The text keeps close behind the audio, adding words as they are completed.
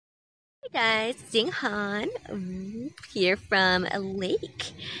Guys, it's Ying Han here from a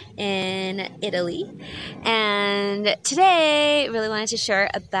lake in Italy, and today really wanted to share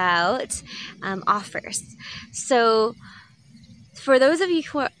about offers. So for those of you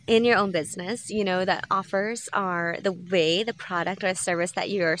who are in your own business, you know that offers are the way, the product or service that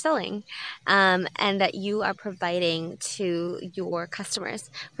you are selling, and that you are providing to your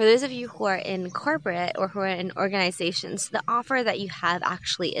customers. For those of you who are in corporate or who are in organizations, the offer that you have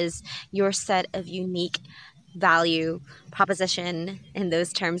actually is your set of unique value proposition in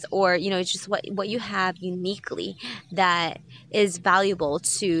those terms, or just what you have uniquely that is valuable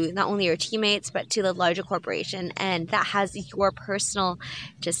to not only your teammates but to the larger corporation, and that has your personal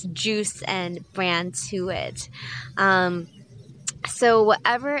just juice and brand to it. So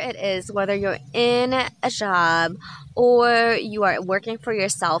whatever it is, whether you're in a job or you are working for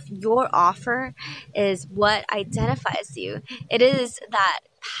yourself, your offer is what identifies you. It is that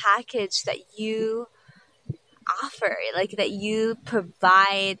package that you offer, like that you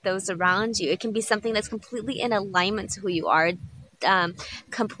provide those around you. It can be something that's completely in alignment to who you are,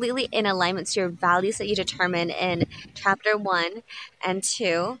 completely in alignment to your values that you determine in chapter 1 and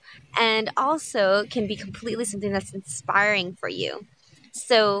 2, and also can be completely something that's inspiring for you.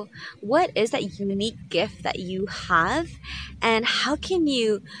 So what is that unique gift that you have, and how can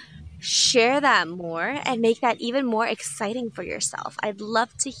you share that more and make that even more exciting for yourself? I'd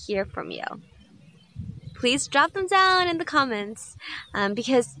love to hear from you. Please drop them down in the comments,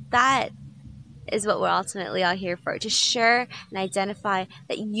 because that is what we're ultimately all here for, to share and identify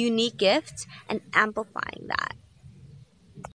that unique gift and amplifying that.